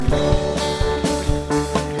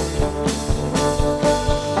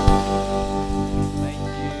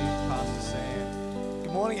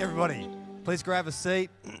Please grab a seat.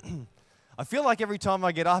 I feel like every time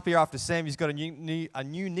I get up here after Sam, he's got a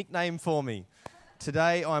new nickname for me.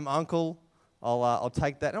 Today, I'm Uncle. I'll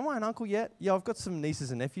take that. Am I an uncle yet? Yeah, I've got some nieces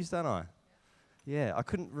and nephews, don't I? Yeah, I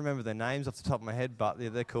couldn't remember their names off the top of my head, but yeah,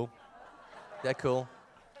 they're cool. They're cool.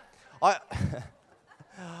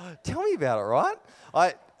 Tell me about it,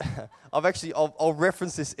 right? I'll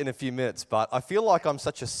reference this in a few minutes, but I feel like I'm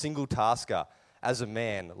such a single tasker as a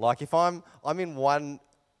man. Like if I'm in one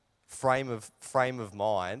frame of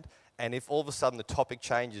mind, and if all of a sudden the topic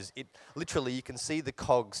changes, it literally you can see the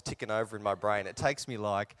cogs ticking over in my brain. It takes me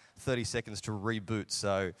like 30 seconds to reboot.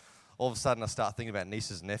 So all of a sudden I start thinking about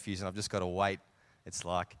nieces and nephews, and I've just got to wait. It's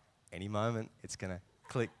like any moment it's gonna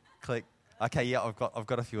click. Okay, yeah, I've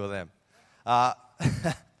got a few of them. I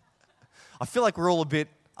feel like we're all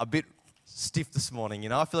a bit stiff this morning. You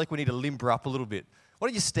know, I feel like we need to limber up a little bit. Why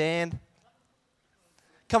don't you stand?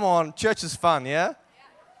 Come on, church is fun, yeah?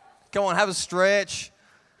 Come on, have a stretch.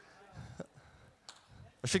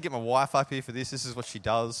 I should get my wife up here for this. This is what she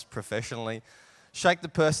does professionally. Shake the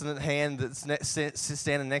person's hand that's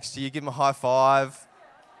standing next to you. Give them a high five.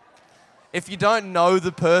 If you don't know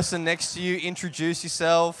the person next to you, introduce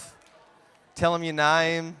yourself. Tell them your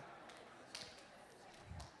name.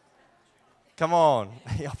 Come on,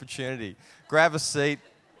 the opportunity. Grab a seat.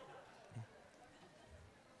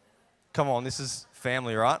 Come on, this is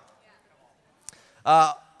family, right?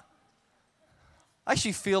 I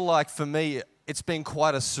actually feel like for me, it's been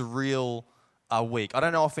quite a surreal week. I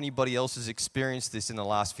don't know if anybody else has experienced this in the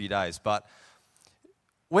last few days, but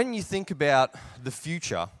when you think about the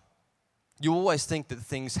future, you always think that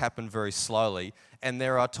things happen very slowly, and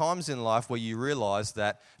there are times in life where you realize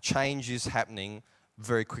that change is happening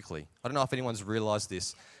very quickly. I don't know if anyone's realized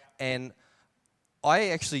this, and I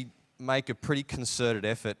actually make a pretty concerted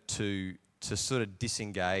effort to sort of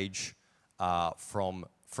disengage from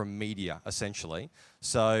media, essentially.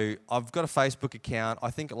 So I've got a Facebook account. I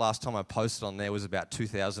think the last time I posted on there was about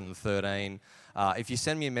 2013. If you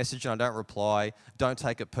send me a message and I don't reply, don't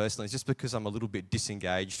take it personally. It's just because I'm a little bit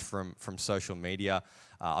disengaged from social media.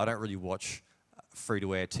 I don't really watch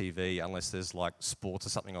free-to-air TV unless there's like sports or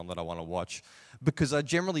something on that I want to watch, because I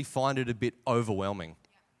generally find it a bit overwhelming.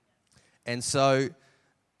 And so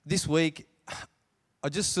this week, I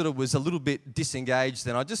just sort of was a little bit disengaged,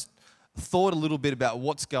 and I just thought a little bit about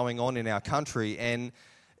what's going on in our country, and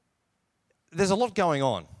there's a lot going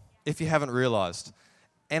on, if you haven't realised.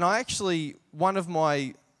 And one of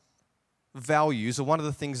my values, or one of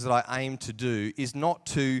the things that I aim to do, is not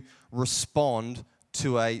to respond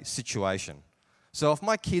to a situation. So if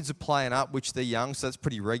my kids are playing up, which they're young, so that's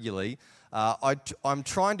pretty regularly, I'm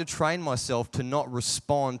trying to train myself to not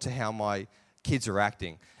respond to how my kids are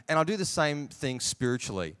acting. And I do the same thing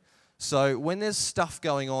spiritually. So when there's stuff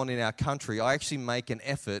going on in our country, I actually make an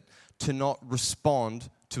effort to not respond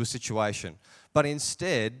to a situation, but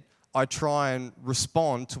instead I try and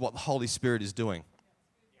respond to what the Holy Spirit is doing.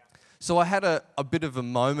 So I had a bit of a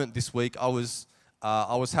moment this week. I was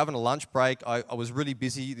having a lunch break. I was really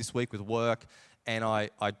busy this week with work, and I'm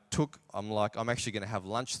actually going to have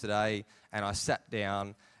lunch today, and I sat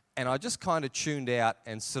down and I just kind of tuned out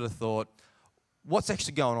and sort of thought, what's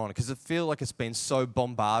actually going on? Because I feel like it's been so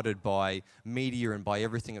bombarded by media and by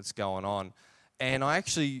everything that's going on. And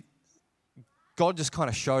God just kind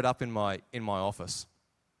of showed up in my office.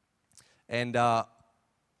 And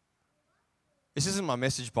this isn't my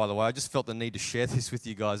message, by the way. I just felt the need to share this with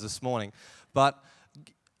you guys this morning. But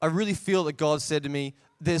I really feel that God said to me,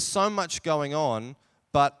 there's so much going on,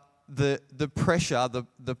 but the pressure,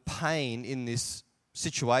 the pain in this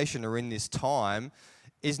situation or in this time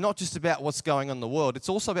is not just about what's going on in the world, it's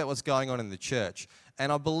also about what's going on in the church.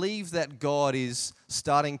 And I believe that God is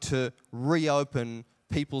starting to reopen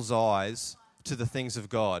people's eyes to the things of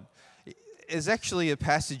God. There's actually a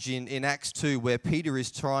passage in Acts 2 where Peter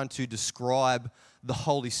is trying to describe the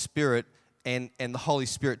Holy Spirit and the Holy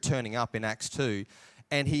Spirit turning up in Acts 2.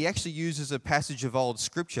 And he actually uses a passage of old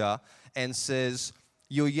scripture and says,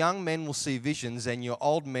 your young men will see visions and your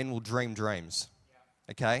old men will dream dreams.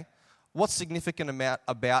 Okay? What's significant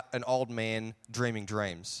about an old man dreaming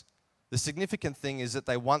dreams? The significant thing is that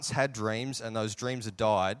they once had dreams and those dreams had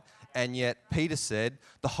died, and yet Peter said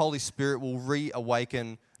the Holy Spirit will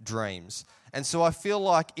reawaken dreams. And so I feel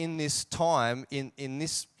like in this time, in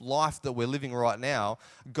this life that we're living right now,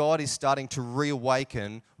 God is starting to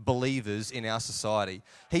reawaken believers in our society.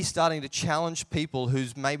 He's starting to challenge people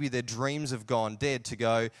whose maybe their dreams have gone dead to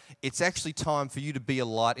go, it's actually time for you to be a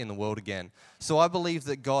light in the world again. So I believe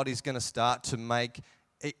that God is going to start to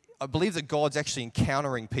I believe that God's actually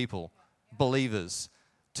encountering people, believers,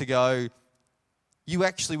 to go, you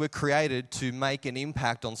actually were created to make an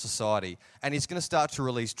impact on society. And he's going to start to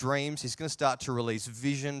release dreams. He's going to start to release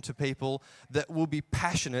vision to people that will be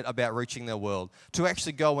passionate about reaching their world. To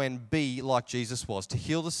actually go and be like Jesus was. To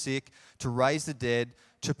heal the sick, to raise the dead,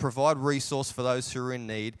 to provide resource for those who are in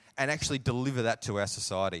need, and actually deliver that to our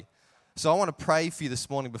society. So I want to pray for you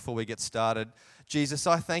this morning before we get started. Jesus,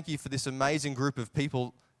 I thank you for this amazing group of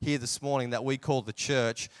people here this morning that we call the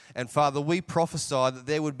church. And Father, we prophesy that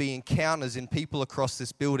there would be encounters in people across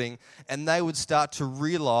this building, and they would start to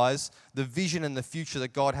realize the vision and the future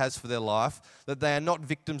that God has for their life, that they are not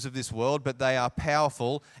victims of this world, but they are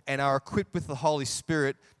powerful and are equipped with the Holy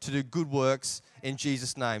Spirit to do good works in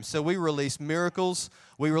Jesus' name. So we release miracles,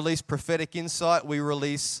 we release prophetic insight, we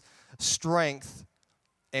release strength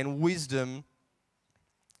and wisdom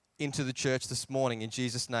into the church this morning in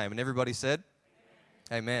Jesus' name. And everybody said,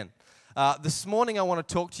 Amen. This morning I want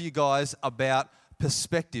to talk to you guys about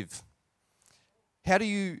perspective. How do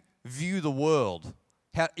you view the world?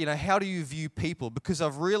 How do you view people? Because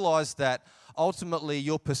I've realized that ultimately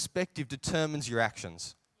your perspective determines your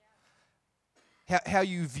actions. How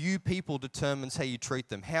you view people determines how you treat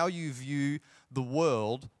them. How you view the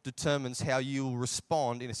world determines how you will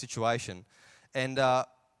respond in a situation. And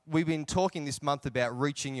we've been talking this month about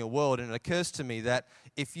reaching your world, and it occurs to me that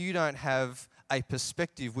if you don't have a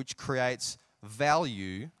perspective which creates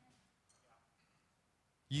value,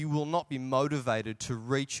 you will not be motivated to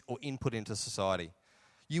reach or input into society.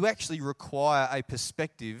 You actually require a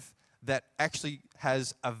perspective that actually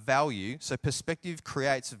has a value. So perspective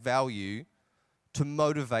creates value to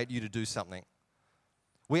motivate you to do something.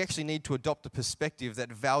 We actually need to adopt a perspective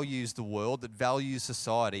that values the world, that values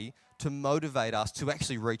society, to motivate us to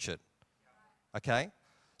actually reach it. Okay?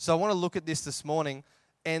 So I want to look at this morning,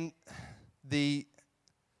 and the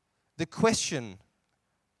question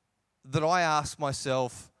that I ask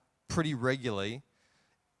myself pretty regularly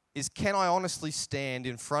is, can I honestly stand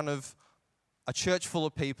in front of a church full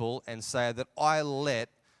of people and say that I let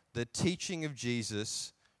the teaching of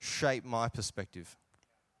Jesus shape my perspective?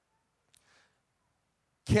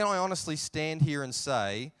 Can I honestly stand here and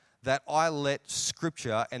say that I let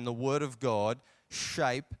Scripture and the Word of God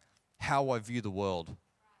shape how I view the world?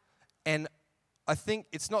 And I think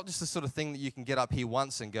it's not just the sort of thing that you can get up here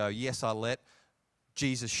once and go, yes, I let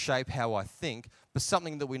Jesus shape how I think, but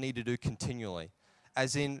something that we need to do continually.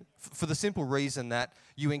 As in, for the simple reason that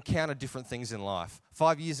you encounter different things in life.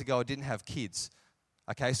 5 years ago, I didn't have kids.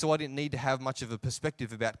 Okay, so I didn't need to have much of a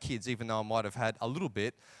perspective about kids, even though I might have had a little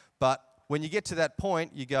bit. But when you get to that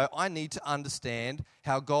point, you go, I need to understand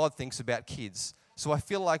how God thinks about kids. So I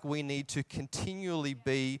feel like we need to continually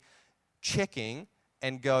be checking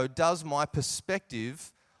and go, does my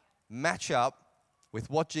perspective match up with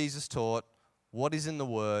what Jesus taught, what is in the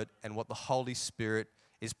Word, and what the Holy Spirit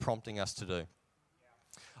is prompting us to do?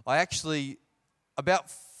 I actually, about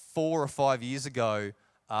 4 or 5 years ago,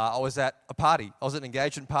 I was at a party. I was at an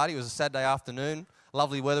engagement party. It was a Saturday afternoon,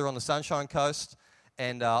 lovely weather on the Sunshine Coast,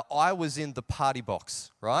 and I was in the party box,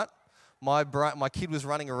 right? My kid was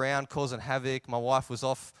running around causing havoc. My wife was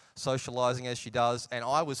off socializing as she does, and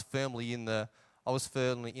I was firmly in the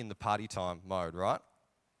party time mode, right?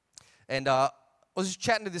 And I was just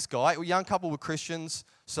chatting to this guy. A young couple were Christians,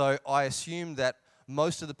 so I assumed that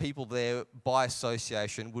most of the people there, by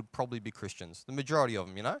association, would probably be Christians. The majority of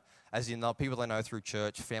them, as in the people they know through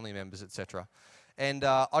church, family members, etc. And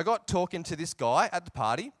I got talking to this guy at the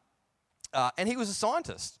party, and he was a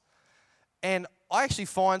scientist. And I actually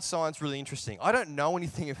find science really interesting. I know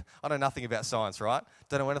nothing about science, right?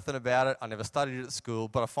 Don't know anything about it. I never studied it at school,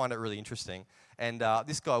 but I find it really interesting. And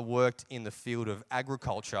this guy worked in the field of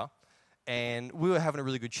agriculture, and we were having a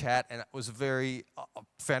really good chat, and I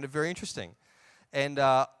found it very interesting. And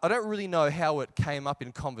I don't really know how it came up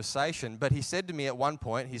in conversation, but he said to me at one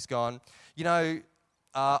point, he's gone,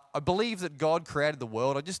 I believe that God created the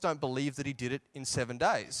world. I just don't believe that he did it in 7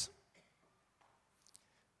 days.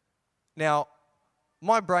 Now,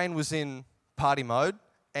 my brain was in party mode,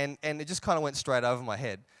 and it just kind of went straight over my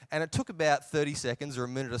head. And it took about 30 seconds or a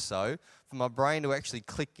minute or so for my brain to actually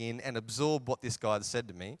click in and absorb what this guy had said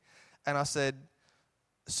to me. And I said,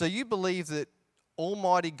 so you believe that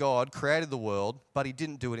Almighty God created the world, but he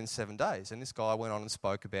didn't do it in 7 days? And this guy went on and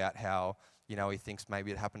spoke about how, he thinks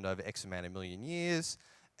maybe it happened over X amount of million years.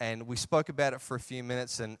 And we spoke about it for a few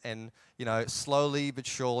minutes, and slowly but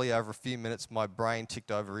surely over a few minutes, my brain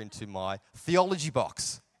ticked over into my theology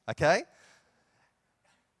box, okay?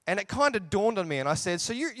 And it kind of dawned on me, and I said,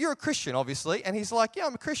 so you're a Christian, obviously? And he's like, yeah,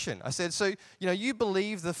 I'm a Christian. I said, so, you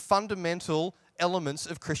believe the fundamental elements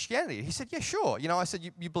of Christianity? He said, yeah, sure. I said,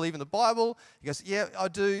 you believe in the Bible? He goes, yeah, I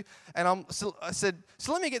do. And I said,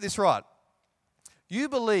 so let me get this right. You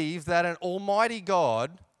believe that an almighty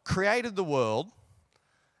God created the world,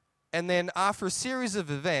 and then after a series of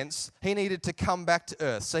events, he needed to come back to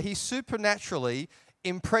earth. So he supernaturally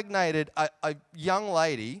impregnated a young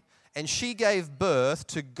lady, and she gave birth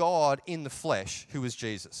to God in the flesh, who was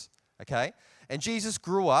Jesus. Okay? And Jesus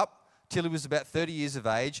grew up till he was about 30 years of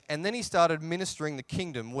age, and then he started ministering the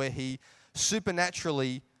kingdom where he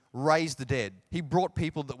supernaturally raised the dead. He brought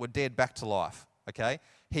people that were dead back to life. Okay?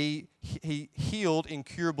 He healed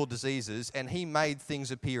incurable diseases, and he made things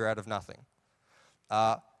appear out of nothing.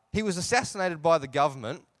 He was assassinated by the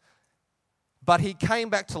government, but he came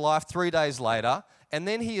back to life 3 days later, and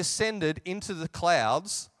then he ascended into the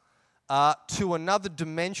clouds to another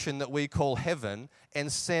dimension that we call heaven,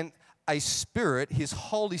 and sent a spirit, his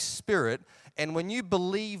Holy Spirit, and when you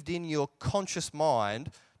believed in your conscious mind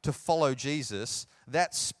to follow Jesus,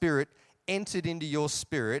 that spirit entered into your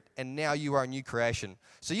spirit, and now you are a new creation.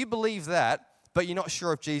 So you believe that, but you're not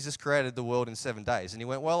sure if Jesus created the world in 7 days. And he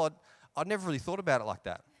went, well, I'd never really thought about it like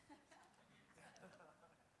that.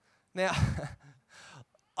 Now,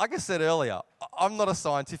 like I said earlier, I'm not a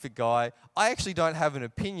scientific guy. I actually don't have an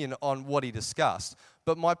opinion on what he discussed.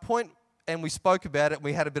 But my point, and we spoke about it,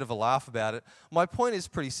 we had a bit of a laugh about it, my point is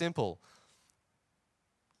pretty simple.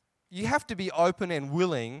 You have to be open and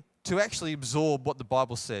willing to actually absorb what the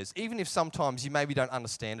Bible says, even if sometimes you maybe don't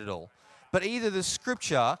understand it all. But either the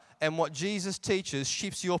scripture and what Jesus teaches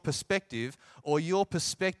shifts your perspective, or your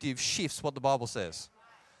perspective shifts what the Bible says.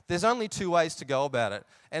 There's only two ways to go about it.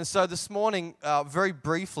 And so this morning, very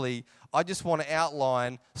briefly, I just want to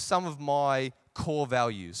outline some of my core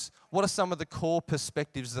values. What are some of the core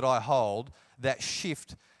perspectives that I hold that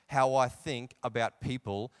shift how I think about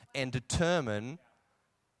people and determine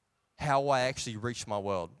how I actually reach my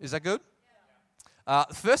world? Is that good? The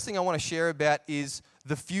first thing I want to share about is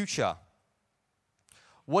the future.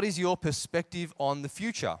 What is your perspective on the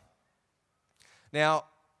future? Now,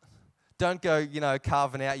 don't go,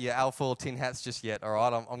 carving out your alfoil tin hats just yet, all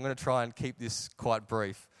right? I'm going to try and keep this quite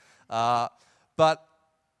brief. But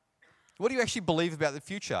what do you actually believe about the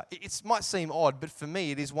future? It might seem odd, but for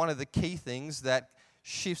me, it is one of the key things that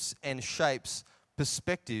shifts and shapes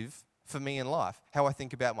perspective for me in life. How I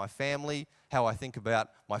think about my family, how I think about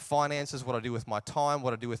my finances, what I do with my time,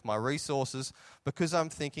 what I do with my resources, because I'm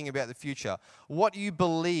thinking about the future. What you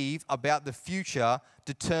believe about the future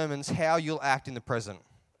determines how you'll act in the present.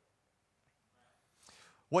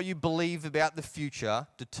 What you believe about the future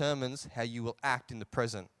determines how you will act in the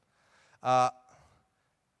present. I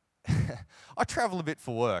travel a bit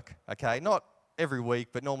for work, okay? Not every week,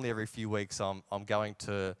 but normally every few weeks I'm going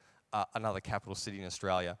to another capital city in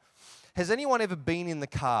Australia. Has anyone ever been in the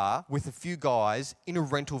car with a few guys in a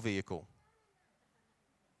rental vehicle?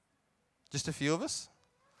 Just a few of us?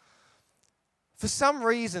 For some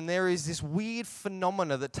reason, there is this weird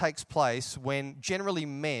phenomena that takes place when generally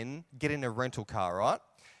men get in a rental car, right?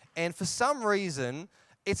 And for some reason,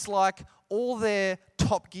 it's like all their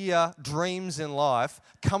Top Gear dreams in life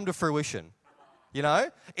come to fruition.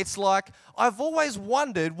 It's like, I've always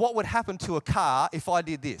wondered what would happen to a car if I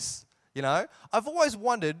did this. I've always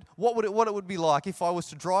wondered what it would be like if I was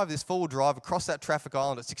to drive this four-wheel drive across that traffic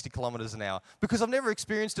island at 60 kilometres an hour, because I've never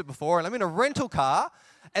experienced it before, and I'm in a rental car,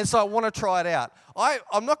 and so I want to try it out.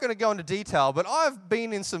 I'm not going to go into detail, but I've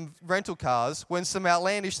been in some rental cars when some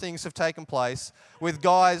outlandish things have taken place with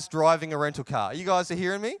guys driving a rental car. You guys are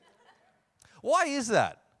hearing me? Why is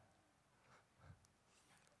that?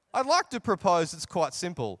 I'd like to propose it's quite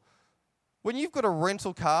simple. When you've got a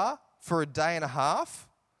rental car for a day and a half,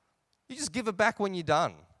 you just give it back when you're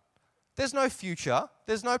done. There's no future,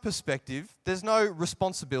 there's no perspective, there's no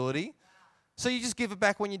responsibility. So you just give it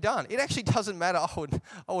back when you're done. It actually doesn't matter.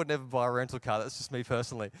 I would never buy a rental car. That's just me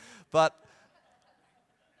personally. But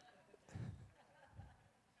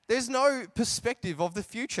there's no perspective of the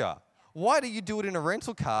future. Why do you do it in a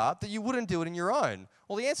rental car that you wouldn't do it in your own?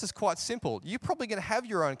 Well, the answer is quite simple. You're probably going to have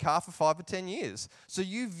your own car for 5 or 10 years. So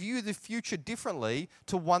you view the future differently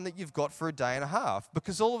to one that you've got for a day and a half,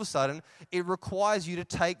 because all of a sudden it requires you to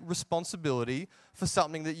take responsibility for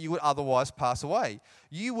something that you would otherwise pass away.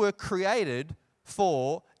 You were created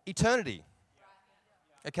for eternity.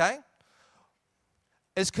 Okay?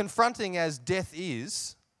 As confronting as death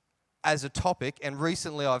is as a topic, and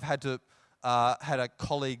recently I've had a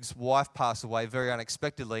colleague's wife pass away very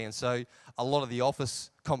unexpectedly, and so a lot of the office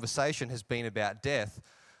conversation has been about death.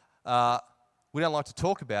 We don't like to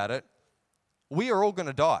talk about it. We are all going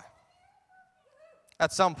to die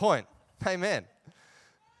at some point. Amen.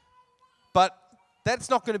 But that's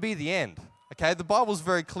not going to be the end. Okay, the Bible's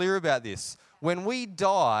very clear about this. When we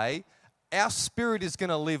die, our spirit is going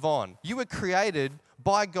to live on. You were created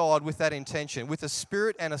by God with that intention, with a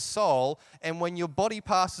spirit and a soul. And when your body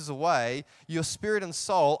passes away, your spirit and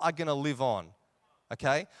soul are going to live on.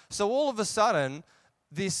 Okay? So all of a sudden,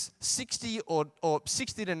 this 60 or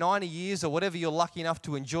 60 to 90 years or whatever you're lucky enough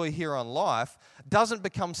to enjoy here on life doesn't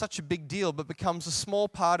become such a big deal, but becomes a small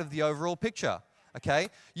part of the overall picture. Okay?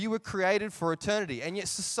 You were created for eternity. And yet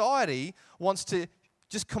society wants to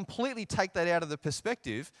just completely take that out of the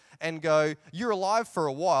perspective and go, you're alive for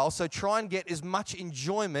a while, so try and get as much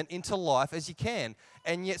enjoyment into life as you can.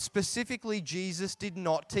 And yet specifically, Jesus did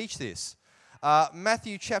not teach this.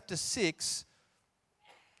 Matthew chapter 6,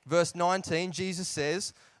 verse 19, Jesus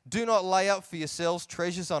says, "Do not lay up for yourselves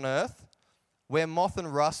treasures on earth, where moth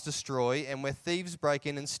and rust destroy and where thieves break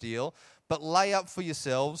in and steal, but lay up for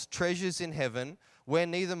yourselves treasures in heaven, where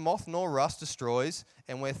neither moth nor rust destroys,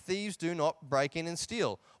 and where thieves do not break in and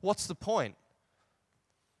steal." What's the point?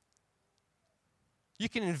 You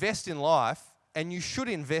can invest in life, and you should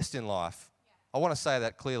invest in life. I want to say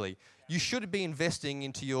that clearly. You should be investing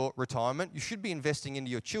into your retirement. You should be investing into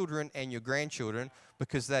your children and your grandchildren,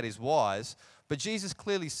 because that is wise. But Jesus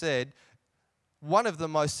clearly said one of the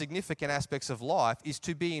most significant aspects of life is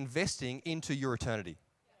to be investing into your eternity.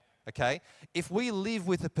 Okay? If we live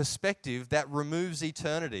with a perspective that removes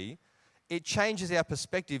eternity, it changes our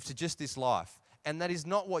perspective to just this life. And that is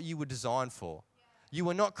not what you were designed for. You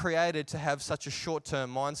were not created to have such a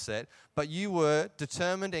short-term mindset, but you were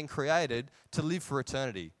determined and created to live for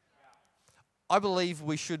eternity. I believe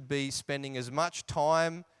we should be spending as much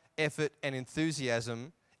time, effort, and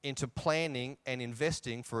enthusiasm into planning and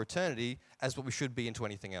investing for eternity as what we should be into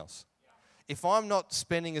anything else. If I'm not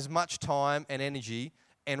spending as much time and energy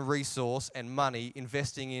and resource and money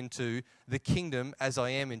investing into the kingdom as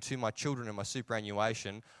I am into my children and my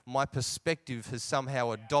superannuation, my perspective has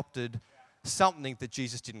somehow adopted something that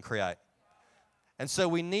Jesus didn't create. And so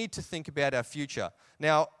we need to think about our future.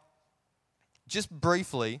 Now, just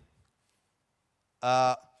briefly,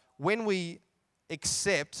 when we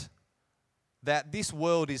accept that this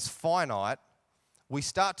world is finite, we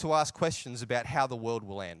start to ask questions about how the world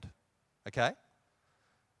will end. Okay?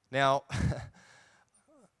 Now,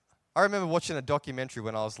 I remember watching a documentary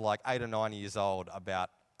when I was like 8 or 9 years old about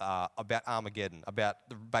Armageddon, about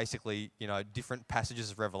basically, different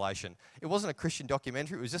passages of Revelation. It wasn't a Christian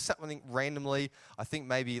documentary. It was just something randomly, I think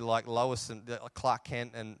maybe like Lois and Clark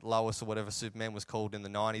Kent and Lois or whatever Superman was called in the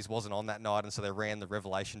 90s wasn't on that night, and so they ran the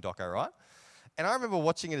Revelation doco, right? And I remember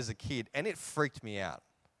watching it as a kid, and it freaked me out.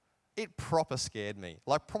 It proper scared me.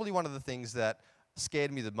 Like probably one of the things that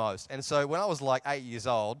scared me the most. And so when I was like 8 years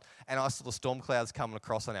old and I saw the storm clouds coming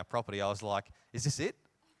across on our property, I was like, is this it?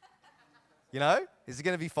 Is it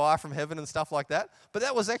going to be fire from heaven and stuff like that? But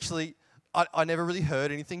that was actually, I never really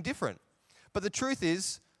heard anything different. But the truth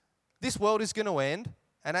is, this world is going to end.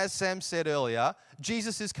 And as Sam said earlier,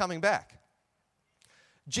 Jesus is coming back.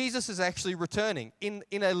 Jesus is actually returning in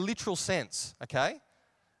a literal sense, okay?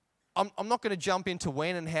 I'm not going to jump into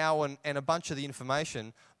when and how and a bunch of the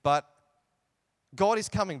information, but God is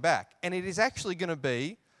coming back. And it is actually going to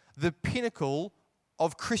be the pinnacle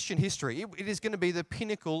of Christian history. It is going to be the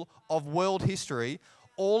pinnacle of world history.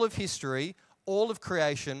 All of history, all of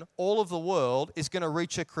creation, all of the world is going to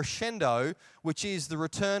reach a crescendo, which is the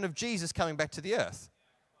return of Jesus coming back to the earth.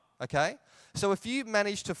 Okay? So if you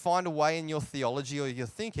manage to find a way in your theology or your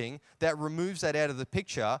thinking that removes that out of the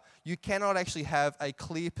picture, you cannot actually have a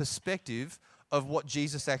clear perspective of what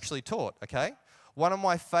Jesus actually taught. Okay? One of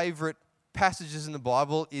my favorite passages in the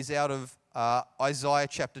Bible is out of Isaiah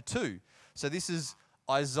chapter 2. So this is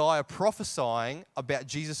Isaiah prophesying about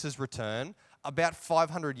Jesus' return about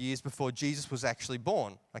 500 years before Jesus was actually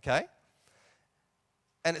born, okay?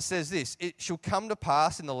 And it says this, "It shall come to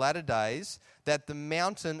pass in the latter days that the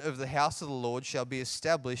mountain of the house of the Lord shall be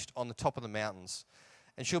established on the top of the mountains,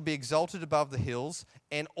 and shall be exalted above the hills,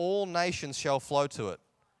 and all nations shall flow to it.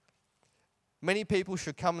 Many people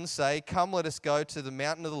shall come and say, 'Come, let us go to the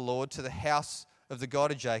mountain of the Lord, to the house of the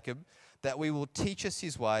God of Jacob, that we will teach us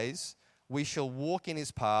his ways. We shall walk in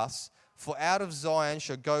his paths. For out of Zion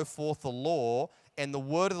shall go forth the law and the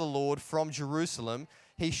word of the Lord from Jerusalem.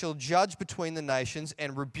 He shall judge between the nations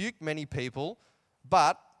and rebuke many people,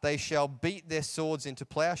 but they shall beat their swords into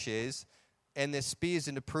plowshares and their spears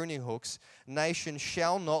into pruning hooks. Nation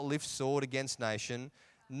shall not lift sword against nation,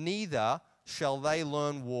 neither shall they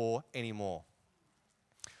learn war anymore."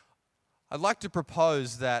 I'd like to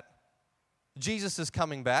propose that Jesus is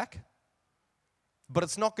coming back, but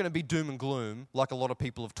it's not going to be doom and gloom like a lot of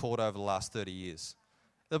people have taught over the last 30 years.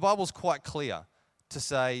 The Bible's quite clear to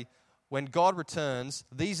say when God returns,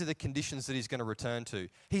 these are the conditions that he's going to return to.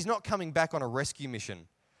 He's not coming back on a rescue mission.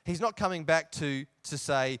 He's not coming back to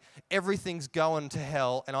say everything's going to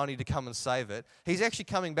hell and I need to come and save it. He's actually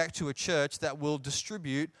coming back to a church that will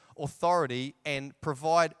distribute authority and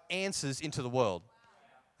provide answers into the world.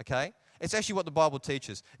 Okay? It's actually what the Bible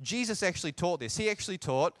teaches. Jesus actually taught this. He actually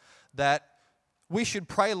taught that we should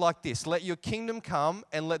pray like this: let your kingdom come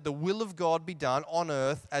and let the will of God be done on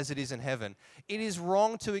earth as it is in heaven. It is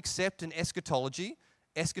wrong to accept an eschatology.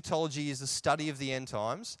 Eschatology is the study of the end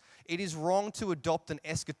times. It is wrong to adopt an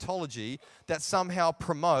eschatology that somehow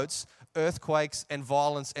promotes earthquakes and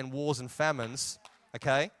violence and wars and famines,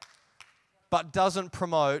 okay, but doesn't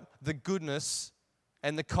promote the goodness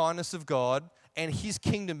and the kindness of God and His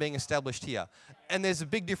kingdom being established here. And there's a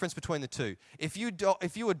big difference between the two. If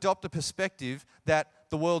you adopt a perspective that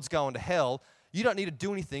the world's going to hell, you don't need to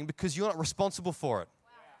do anything because you're not responsible for it,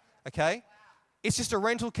 okay? It's just a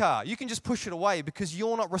rental car. You can just push it away because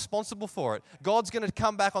you're not responsible for it. God's going to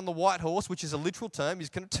come back on the white horse, which is a literal term. He's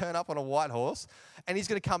going to turn up on a white horse, and He's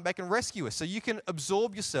going to come back and rescue us. So you can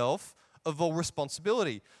absorb yourself of all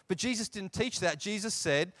responsibility. But Jesus didn't teach that. Jesus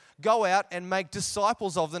said, go out and make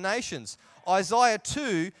disciples of the nations. Isaiah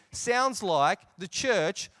 2 sounds like the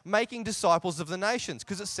church making disciples of the nations,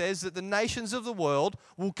 because it says that the nations of the world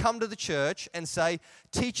will come to the church and say,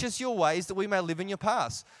 teach us your ways that we may live in your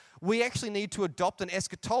paths. We actually need to adopt an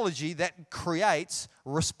eschatology that creates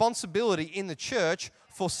responsibility in the church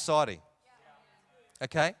for society.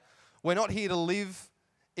 Okay? We're not here to live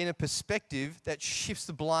in a perspective that shifts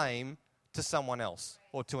the blame to someone else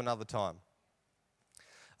or to another time.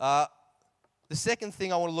 The second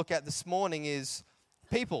thing I want to look at this morning is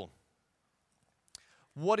people.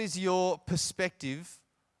 What is your perspective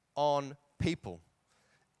on people?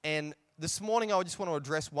 And this morning I just want to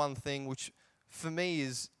address one thing which for me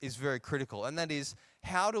is very critical, and that is,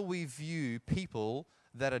 how do we view people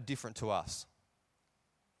that are different to us?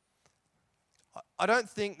 I don't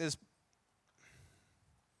think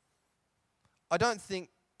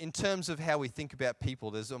in terms of how we think about people,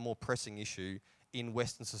 there's a more pressing issue in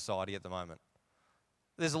Western society at the moment.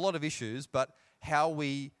 There's a lot of issues, but how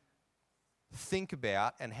we think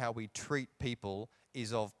about and how we treat people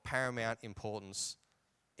is of paramount importance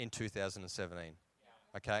in 2017.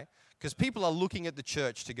 Okay? Because people are looking at the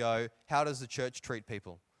church to go, how does the church treat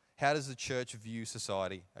people? How does the church view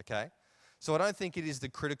society? Okay? So I don't think it is the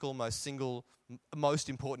critical, most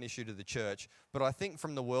important issue to the church, but I think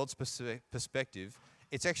from the world's perspective,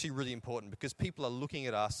 it's actually really important because people are looking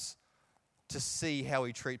at us to see how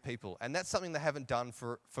we treat people. And that's something they haven't done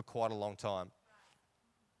for quite a long time.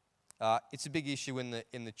 It's a big issue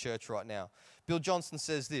in the church right now. Bill Johnson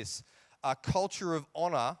says this: a culture of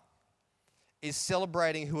honor is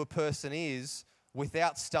celebrating who a person is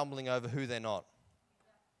without stumbling over who they're not.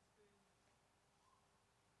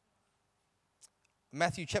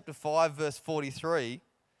 Matthew chapter 5, verse 43,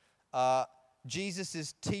 Jesus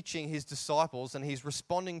is teaching His disciples and He's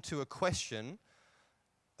responding to a question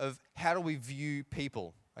of how do we view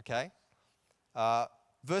people, okay?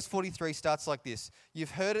 Verse 43 starts like this: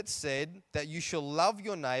 you've heard it said that you shall love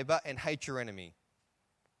your neighbor and hate your enemy.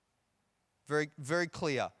 Very, very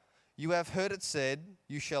clear. You have heard it said,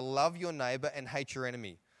 you shall love your neighbor and hate your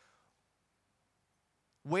enemy.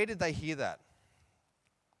 Where did they hear that?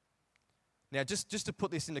 Now, just to put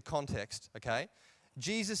this into context, okay?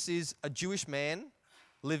 Jesus is a Jewish man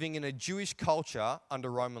living in a Jewish culture under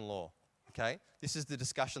Roman law, okay? This is the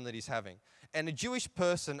discussion that he's having. And a Jewish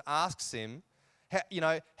person asks him,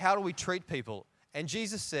 how do we treat people? And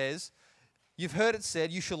Jesus says, you've heard it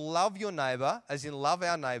said, you shall love your neighbor, as in love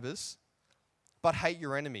our neighbors, but hate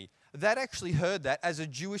your enemy. They'd actually heard that as a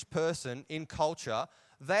Jewish person in culture.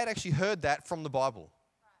 They had actually heard that from the Bible.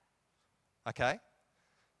 Okay?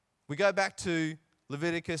 We go back to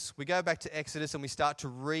Leviticus, we go back to Exodus, and we start to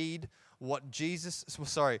read what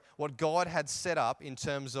God had set up in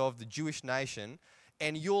terms of the Jewish nation.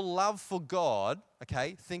 And your love for God,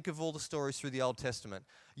 okay, think of all the stories through the Old Testament.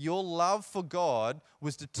 Your love for God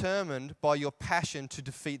was determined by your passion to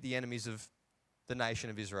defeat the enemies of the nation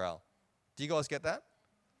of Israel. Do you guys get that?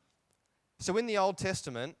 So in the Old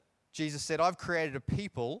Testament, Jesus said, I've created a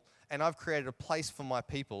people and I've created a place for my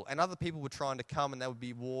people. And other people were trying to come and there would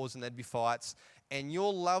be wars and there'd be fights. And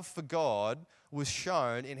your love for God was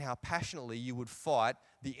shown in how passionately you would fight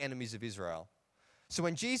the enemies of Israel. So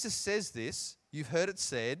when Jesus says this, you've heard it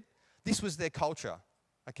said, this was their culture,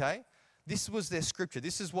 okay? This was their scripture.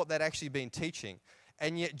 This is what they'd actually been teaching.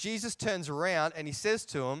 And yet Jesus turns around and He says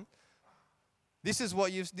to them, this is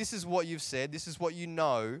what you've said, this is what you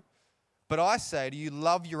know, but I say to you,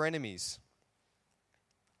 love your enemies.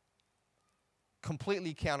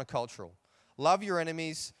 Completely countercultural. Love your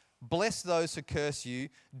enemies, Bless those who curse you,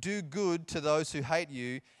 do good to those who hate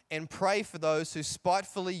you, and pray for those who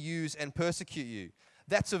spitefully use and persecute you.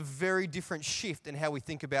 That's a very different shift in how we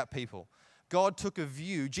think about people.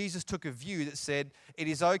 Jesus took a view that said it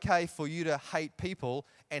is okay for you to hate people,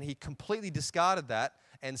 and he completely discarded that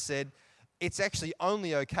and said it's actually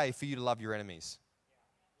only okay for you to love your enemies.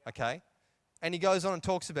 Okay? And he goes on and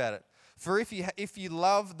talks about it. For if you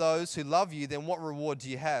love those who love you, then what reward do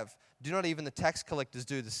you have? Do not even the tax collectors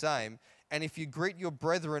do the same? And if you greet your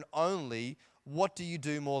brethren only, what do you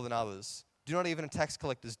do more than others? Do not even the tax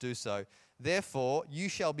collectors do so? Therefore, you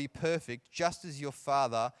shall be perfect, just as your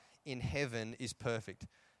Father in heaven is perfect.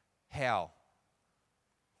 How?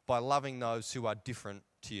 By loving those who are different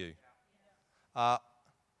to you. I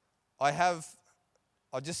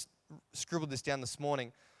just scribbled this down this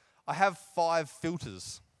morning. I have 5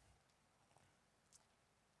 filters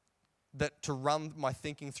that to run my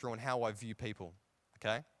thinking through on how I view people,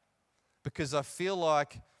 okay? Because I feel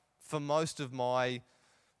like for most of my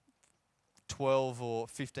 12 or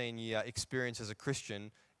 15 year experience as a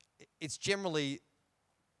Christian, it's generally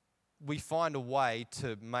we find a way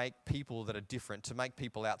to make people that are different, to make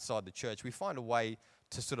people outside the church, we find a way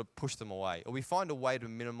to sort of push them away, or we find a way to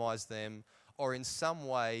minimize them, or in some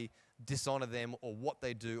way dishonor them or what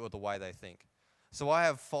they do or the way they think. So I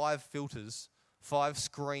have 5 filters, 5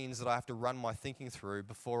 screens that I have to run my thinking through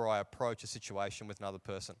before I approach a situation with another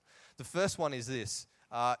person. The first one is this.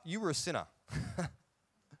 You were a sinner.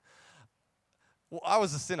 Well, I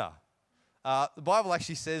was a sinner. The Bible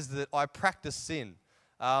actually says that I practice sin.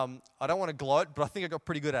 I don't want to gloat, but I think I got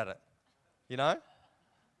pretty good at it. You know?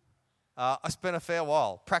 I spent a fair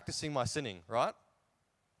while practicing my sinning, right?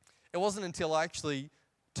 It wasn't until I actually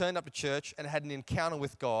turned up to church and had an encounter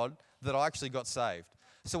with God that I actually got saved.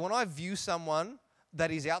 So when I view someone that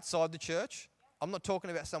is outside the church, I'm not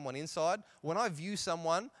talking about someone inside. When I view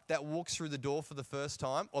someone that walks through the door for the first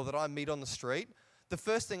time or that I meet on the street, the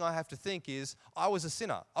first thing I have to think is, I was a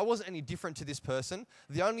sinner. I wasn't any different to this person.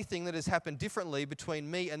 The only thing that has happened differently between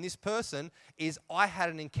me and this person is I had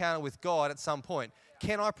an encounter with God at some point.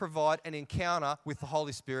 Can I provide an encounter with the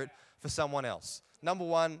Holy Spirit for someone else? Number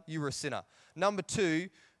 1, you were a sinner. Number 2,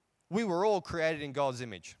 we were all created in God's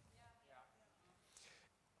image.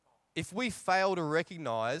 If we fail to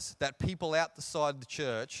recognize that people outside the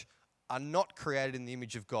church are not created in the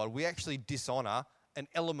image of God, we actually dishonor an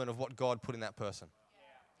element of what God put in that person.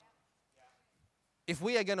 If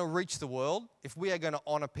we are going to reach the world, if we are going to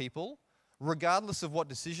honor people, regardless of what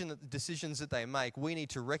decisions that they make, we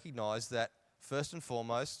need to recognize that first and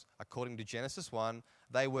foremost, according to Genesis 1,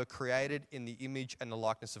 they were created in the image and the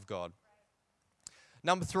likeness of God.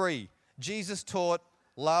 Number 3, Jesus taught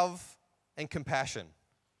love and compassion.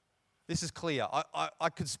 This is clear. I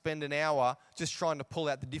could spend an hour just trying to pull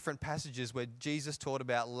out the different passages where Jesus taught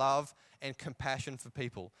about love and compassion for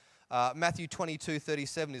people. Matthew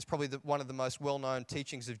 22:37 is probably one of the most well-known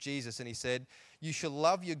teachings of Jesus, and he said, you shall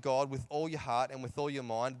love your God with all your heart and with all your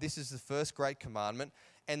mind. This is the first great commandment.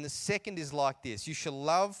 And the second is like this, you shall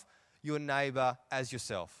love your neighbor as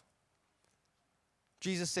yourself.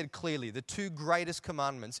 Jesus said clearly the 2 greatest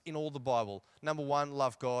commandments in all the Bible. Number 1,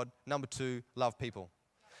 love God. Number 2, love people.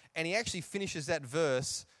 And he actually finishes that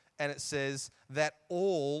verse and it says that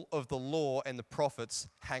all of the law and the prophets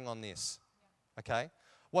hang on this. Okay?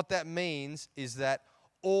 What that means is that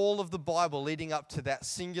all of the Bible leading up to that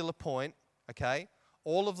singular point, okay,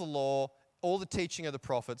 all of the law, all the teaching of the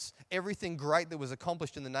prophets, everything great that was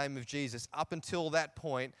accomplished in the name of Jesus up until that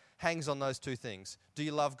point hangs on those 2 things. Do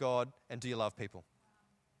you love God and do you love people?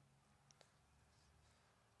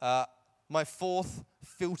 My 4th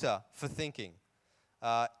filter for thinking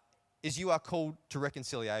is you are called to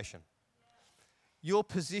reconciliation. Your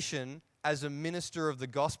position as a minister of the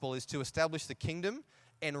gospel is to establish the kingdom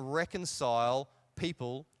and reconcile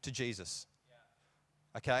people to Jesus.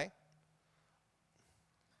 Okay?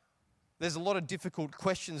 There's a lot of difficult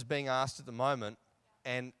questions being asked at the moment,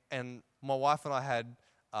 and my wife and I had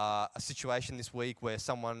a situation this week where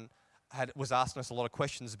someone was asking us a lot of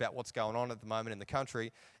questions about what's going on at the moment in the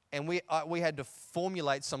country, and we had to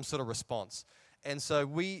formulate some sort of response. And so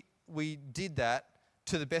we did that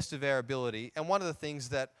to the best of our ability. And one of the things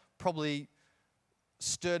that probably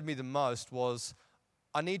stirred me the most was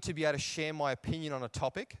I need to be able to share my opinion on a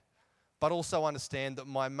topic, but also understand that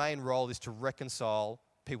my main role is to reconcile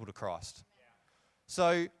people to Christ.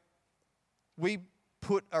 So we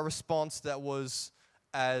put a response that was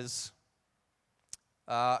as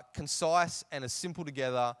concise and as simple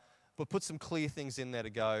together, but put some clear things in there to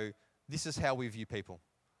go, this is how we view people.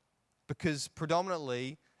 Because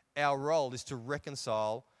predominantly, our role is to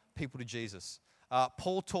reconcile people to Jesus.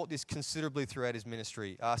 Paul taught this considerably throughout his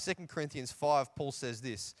ministry. 2 Corinthians 5, Paul says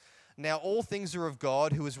this, "Now all things are of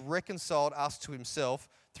God, who has reconciled us to himself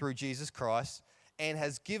through Jesus Christ, and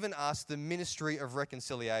has given us the ministry of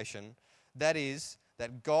reconciliation. That is,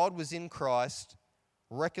 that God was in Christ,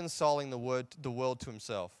 reconciling the world to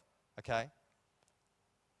himself." Okay?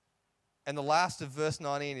 And the last of verse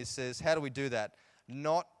 19, it says, how do we do that?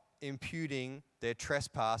 Not imputing their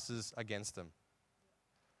trespasses against them.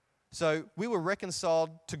 So we were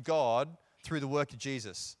reconciled to God through the work of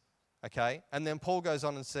Jesus. Okay? And then Paul goes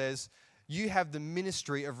on and says, you have the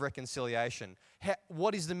ministry of reconciliation.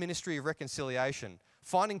 What is the ministry of reconciliation?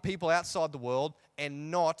 Finding people outside the world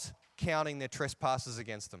and not counting their trespasses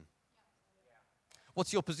against them.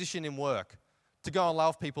 What's your position in work? To go and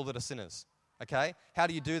love people that are sinners. Okay? How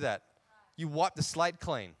do you do that? You wipe the slate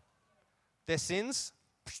clean. Their sins,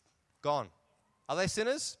 gone. Are they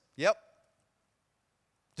sinners? Yep.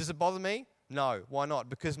 Does it bother me? No. Why not?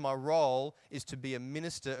 Because my role is to be a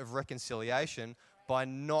minister of reconciliation by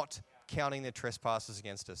not counting their trespasses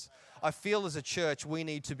against us. I feel as a church we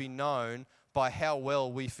need to be known by how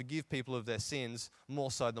well we forgive people of their sins more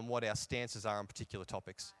so than what our stances are on particular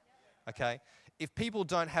topics. Okay? If people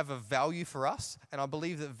don't have a value for us, and I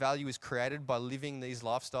believe that value is created by living these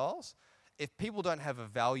lifestyles, if people don't have a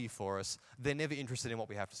value for us, they're never interested in what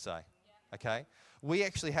we have to say. Okay? We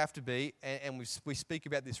actually have to be, and we speak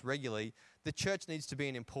about this regularly, the church needs to be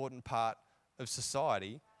an important part of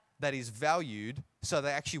society that is valued so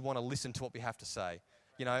they actually want to listen to what we have to say.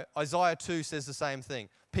 You know, Isaiah 2 says the same thing.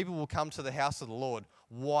 People will come to the house of the Lord.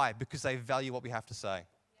 Why? Because they value what we have to say.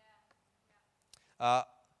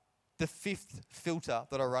 The fifth filter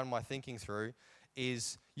that I run my thinking through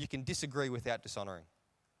is you can disagree without dishonoring.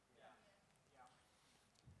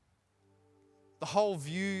 The whole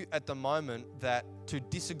view at the moment that to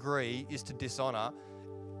disagree is to dishonor,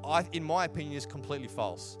 in my opinion, is completely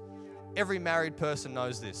false. Every married person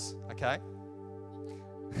knows this, okay?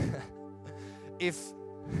 If,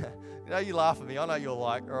 you know, you laugh at me, I know you're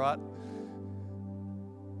like, all right?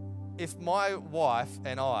 If my wife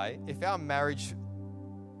and I, if our marriage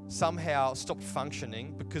somehow stopped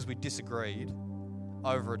functioning because we disagreed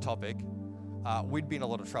over a topic, we'd be in a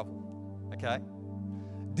lot of trouble, okay?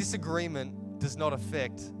 Disagreement does not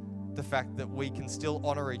affect the fact that we can still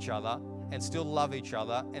honor each other and still love each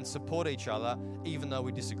other and support each other even though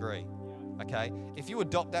we disagree, okay? If you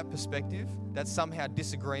adopt that perspective, that somehow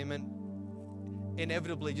disagreement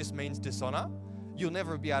inevitably just means dishonor, you'll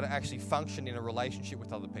never be able to actually function in a relationship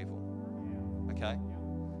with other people, okay?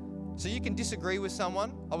 So you can disagree with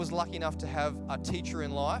someone. I was lucky enough to have a teacher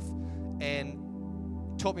in life and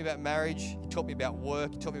he taught me about marriage, he taught me about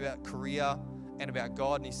work, he taught me about career and about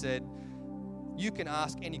God, and he said, you can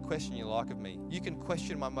ask any question you like of me. You can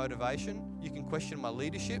question my motivation, you can question my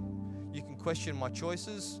leadership, you can question my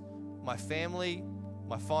choices, my family,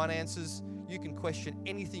 my finances. You can question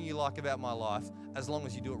anything you like about my life as long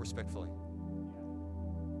as you do it respectfully.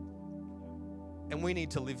 And we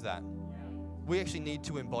need to live that. We actually need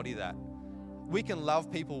to embody that. We can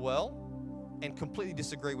love people well and completely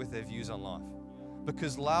disagree with their views on life.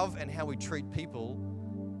 Because love and how we treat people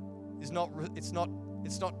is not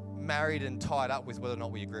married and tied up with whether or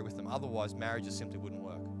not we agree with them. Otherwise, marriages simply wouldn't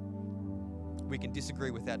work. We can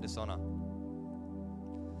disagree without dishonor.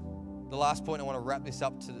 The last point I want to wrap this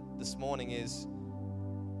up to this morning is,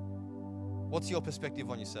 what's your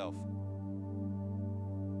perspective on yourself?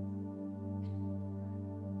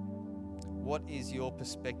 What is your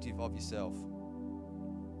perspective of yourself?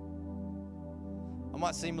 I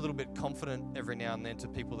might seem a little bit confident every now and then to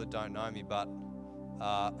people that don't know me, but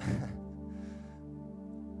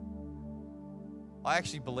I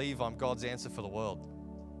actually believe I'm God's answer for the world.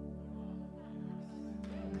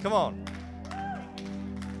 Come on.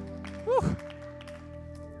 Woo.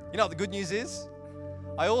 You know what the good news is?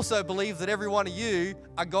 I also believe that every one of you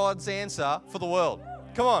are God's answer for the world.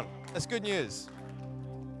 Come on, that's good news.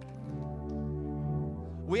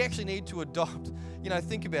 We actually need to adopt,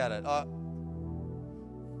 think about it.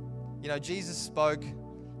 Jesus spoke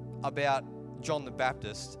about John the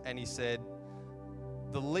Baptist and he said,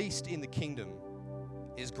 the least in the kingdom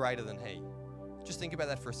is greater than he. Just think about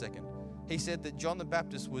that for a second. He said that John the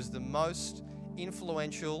Baptist was the most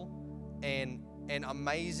influential and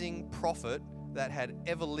amazing prophet that had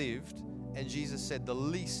ever lived, and Jesus said the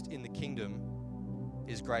least in the kingdom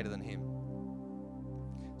is greater than him.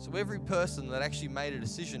 So every person that actually made a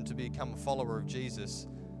decision to become a follower of Jesus,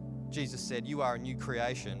 Jesus said, you are a new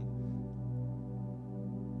creation.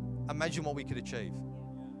 Imagine what we could achieve.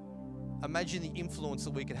 Imagine the influence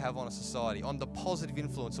that we could have on a society, on the positive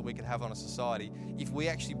influence that we could have on a society if we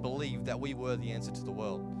actually believed that we were the answer to the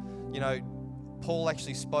world. Paul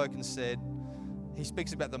actually spoke and said, he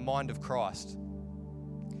speaks about the mind of Christ.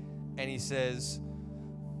 And he says,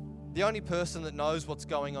 the only person that knows what's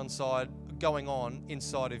going on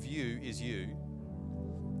inside of you is you.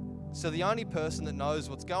 So the only person that knows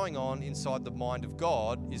what's going on inside the mind of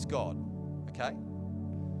God is God. Okay?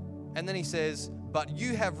 And then he says, but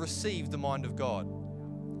you have received the mind of God.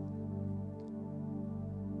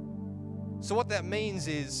 So what that means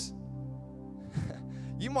is,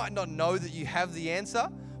 you might not know that you have the answer,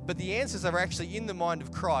 but the answers are actually in the mind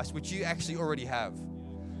of Christ, which you actually already have.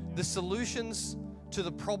 The solutions to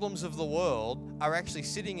the problems of the world are actually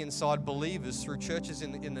sitting inside believers through churches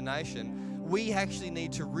in the nation. We actually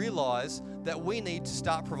need to realize that we need to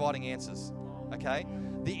start providing answers, okay?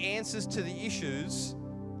 The answers to the issues,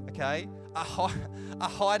 okay, are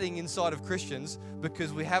hiding inside of Christians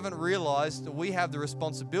because we haven't realized that we have the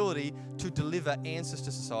responsibility to deliver answers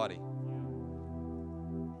to society.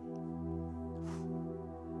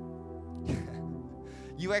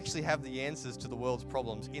 You actually have the answers to the world's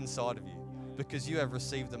problems inside of you because you have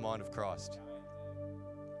received the mind of Christ.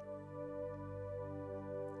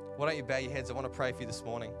 Why don't you bow your heads? I want to pray for you this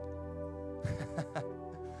morning.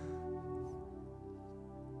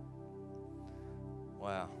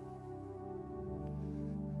 Wow.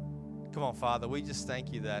 Come on, Father, we just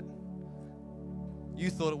thank you that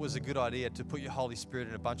you thought it was a good idea to put your Holy Spirit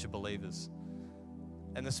in a bunch of believers.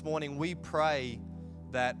 And this morning we pray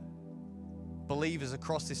that believers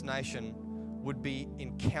across this nation would be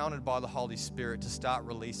encountered by the Holy Spirit to start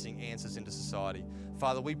releasing answers into society.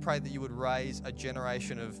 Father, we pray that you would raise a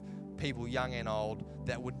generation of people, young and old,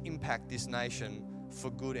 that would impact this nation for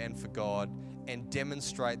good and for God and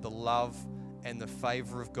demonstrate the love and the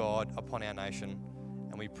favor of God upon our nation.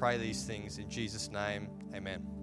 And we pray these things in Jesus' name. Amen.